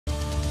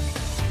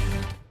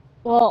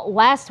Well,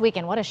 last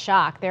weekend, what a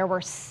shock. There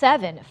were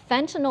 7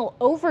 fentanyl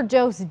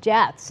overdose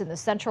deaths in the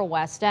Central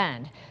West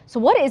End. So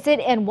what is it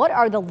and what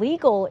are the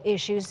legal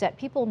issues that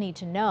people need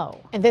to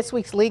know? And this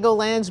week's Legal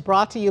Lens,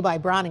 brought to you by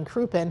Brown and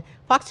Crouppen,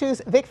 Fox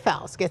 2's Vic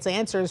Faust gets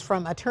answers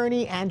from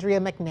attorney Andrea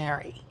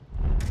McNairy.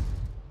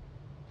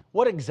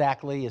 What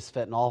exactly is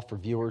fentanyl for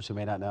viewers who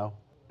may not know?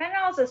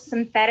 Fentanyl is a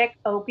synthetic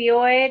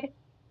opioid,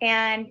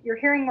 and you're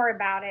hearing more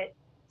about it.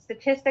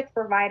 Statistics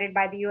provided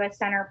by the U.S.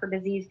 Center for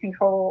Disease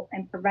Control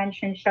and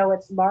Prevention show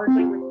it's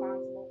largely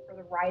responsible for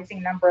the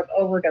rising number of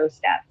overdose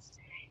deaths.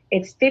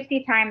 It's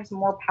 50 times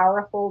more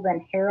powerful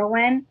than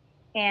heroin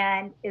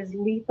and is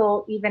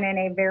lethal even in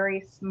a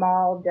very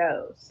small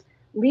dose.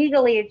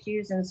 Legally, it's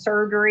used in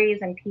surgeries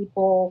and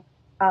people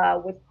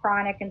with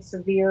chronic and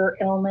severe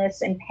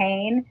illness and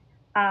pain.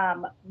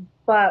 Um,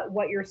 but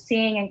what you're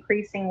seeing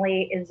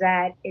increasingly is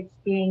that it's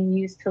being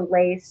used to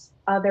lace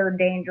other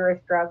dangerous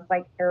drugs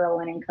like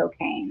heroin and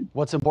cocaine.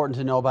 What's important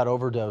to know about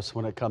overdose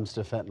when it comes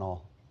to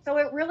fentanyl? So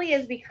it really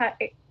is because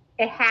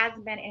it has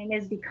been and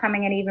is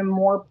becoming an even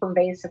more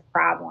pervasive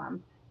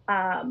problem.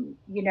 The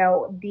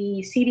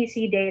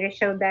CDC data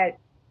showed that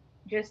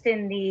just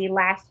in the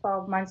last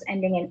 12 months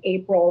ending in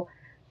April,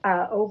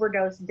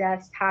 overdose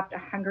deaths topped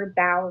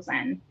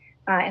 100,000,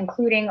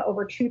 including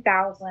over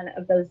 2,000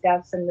 of those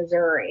deaths in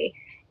Missouri.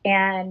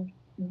 And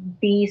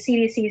the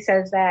CDC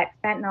says that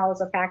fentanyl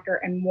is a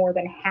factor in more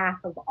than half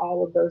of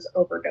all of those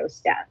overdose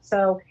deaths.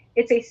 So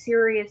it's a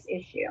serious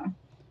issue.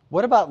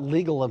 What about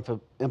legal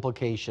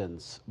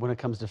implications when it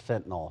comes to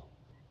fentanyl?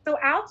 So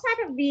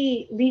outside of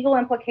the legal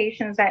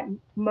implications that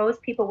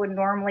most people would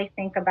normally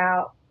think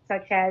about,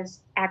 such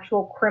as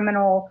actual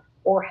criminal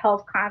or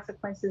health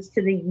consequences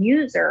to the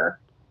user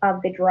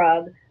of the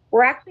drug,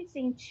 we're actually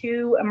seeing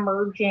 2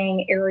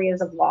 emerging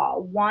areas of law.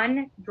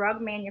 One, drug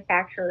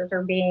manufacturers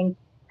are being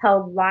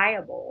held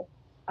liable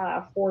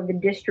for the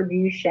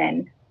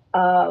distribution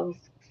of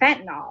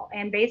fentanyl.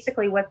 And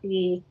basically what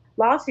the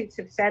lawsuits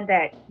have said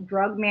that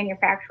drug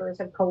manufacturers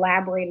have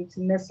collaborated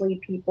to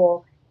mislead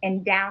people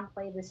and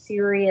downplay the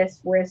serious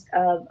risk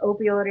of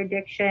opioid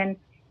addiction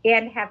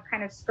and have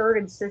kind of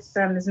skirted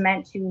systems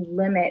meant to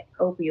limit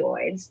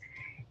opioids.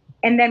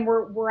 And then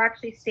we're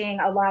actually seeing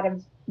a lot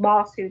of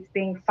lawsuits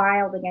being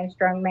filed against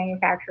drug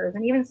manufacturers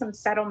and even some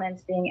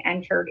settlements being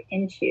entered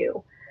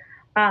into.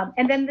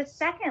 And then the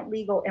second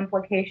legal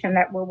implication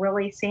that we're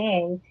really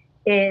seeing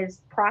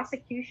is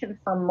prosecution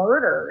for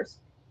murders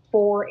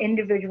for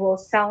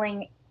individuals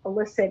selling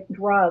illicit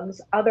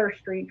drugs, other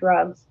street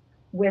drugs,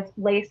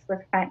 laced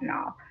with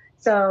fentanyl.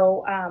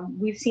 So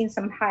we've seen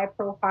some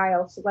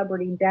high-profile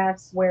celebrity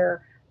deaths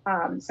where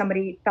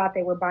somebody thought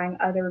they were buying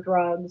other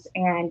drugs,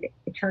 and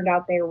it turned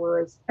out there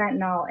was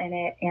fentanyl in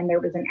it, and there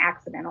was an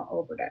accidental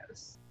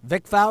overdose.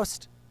 Vic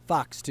Faust,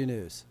 Fox 2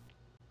 News.